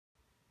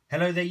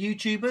Hello there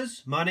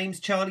YouTubers, my name's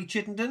Charlie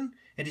Chittenden.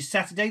 It is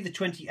Saturday the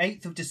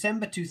 28th of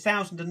December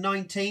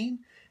 2019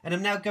 and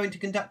I'm now going to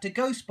conduct a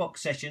ghost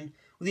box session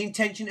with the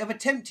intention of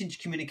attempting to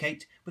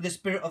communicate with the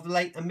spirit of the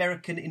late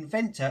American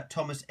inventor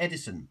Thomas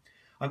Edison.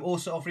 I'm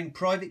also offering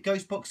private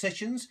ghost box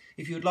sessions.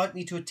 If you would like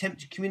me to attempt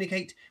to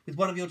communicate with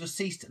one of your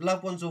deceased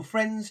loved ones or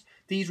friends,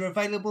 these are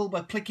available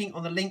by clicking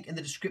on the link in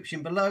the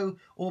description below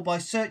or by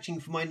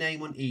searching for my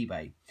name on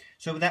eBay.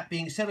 So with that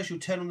being said, I shall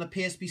turn on the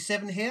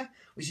PSP-7 here,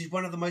 which is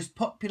one of the most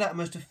popular and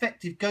most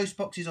effective ghost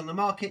boxes on the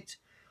market.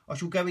 I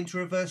shall go into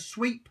reverse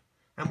sweep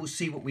and we'll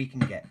see what we can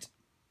get.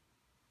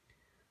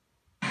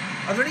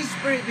 Are there any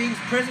spirit beings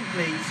present,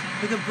 please,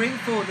 who can bring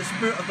forward the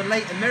spirit of the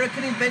late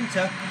American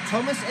inventor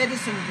Thomas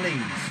Edison,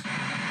 please?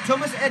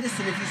 Thomas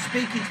Edison, if you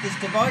speak into this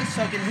device,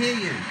 I can hear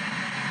you.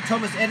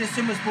 Thomas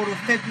Edison was born on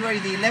February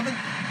the 11th,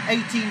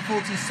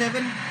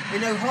 1847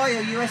 in Ohio,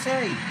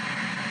 USA.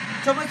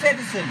 Thomas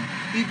Edison,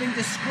 you've been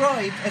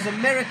described as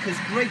America's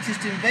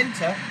greatest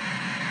inventor.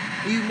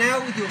 Are you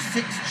now with your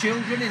 6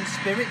 children in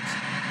spirit?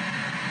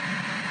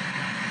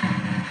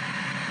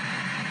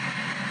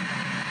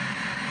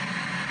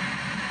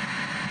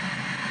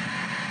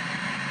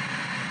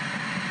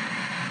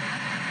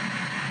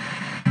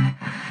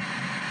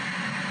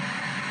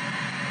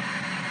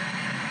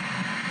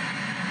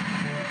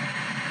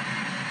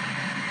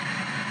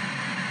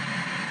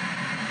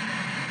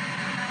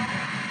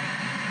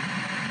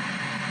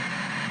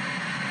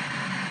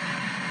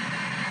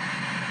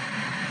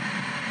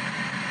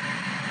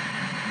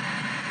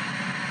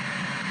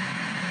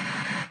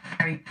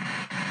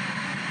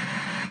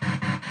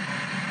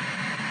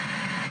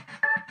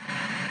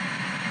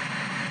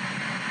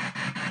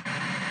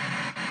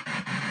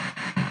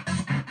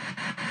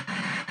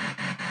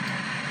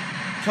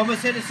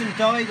 Thomas Edison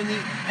died on the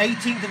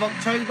 18th of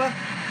October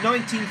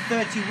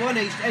 1931,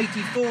 aged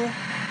 84,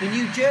 in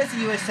New Jersey,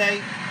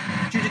 USA,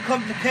 due to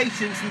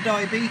complications from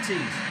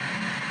diabetes.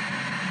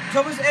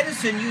 Thomas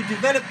Edison, you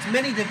developed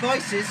many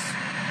devices,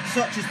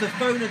 such as the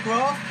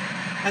phonograph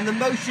and the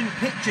motion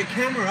picture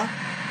camera.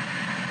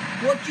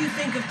 What do you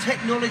think of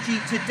technology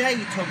today,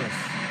 Thomas?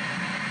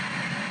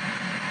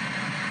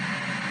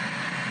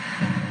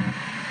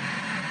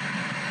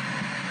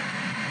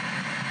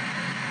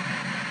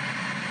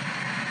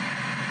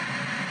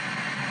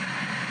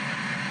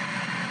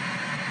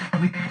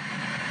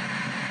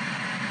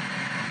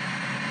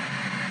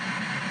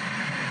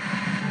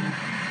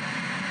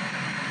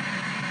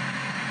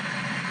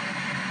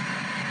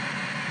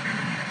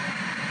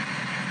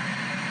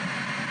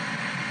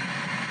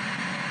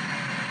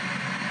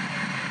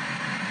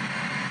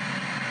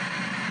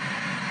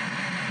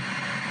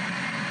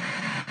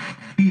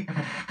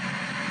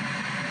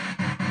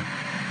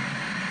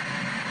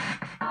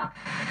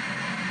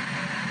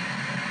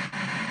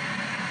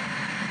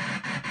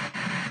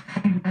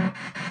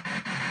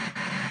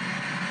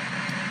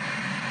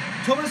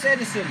 Thomas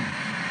Edison,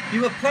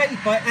 you were played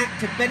by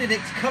actor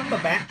Benedict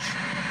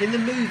Cumberbatch in the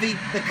movie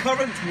The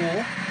Current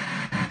War.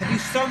 Have you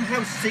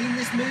somehow seen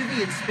this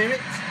movie in spirit?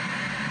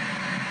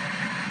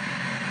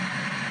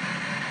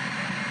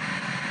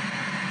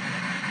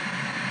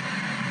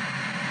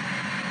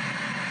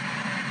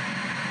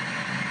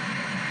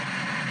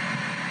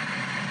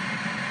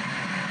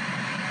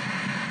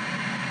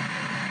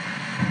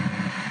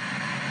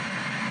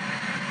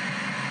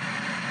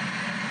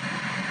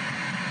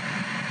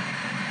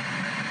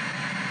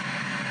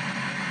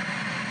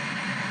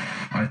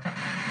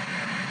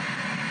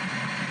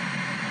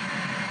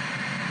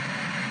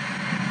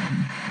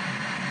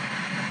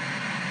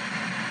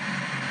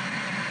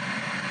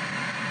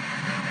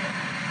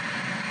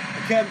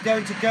 Okay, I'm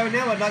going to go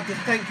now. I'd like to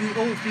thank you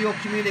all for your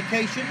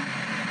communication,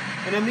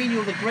 and I mean you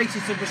all the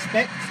greatest of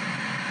respect.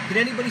 Can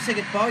anybody say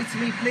goodbye to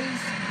me,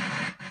 please?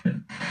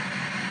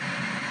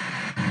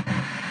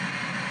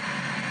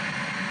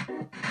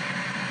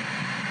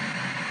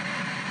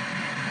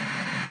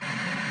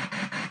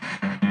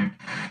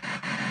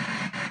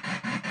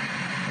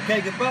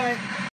 Okay, goodbye.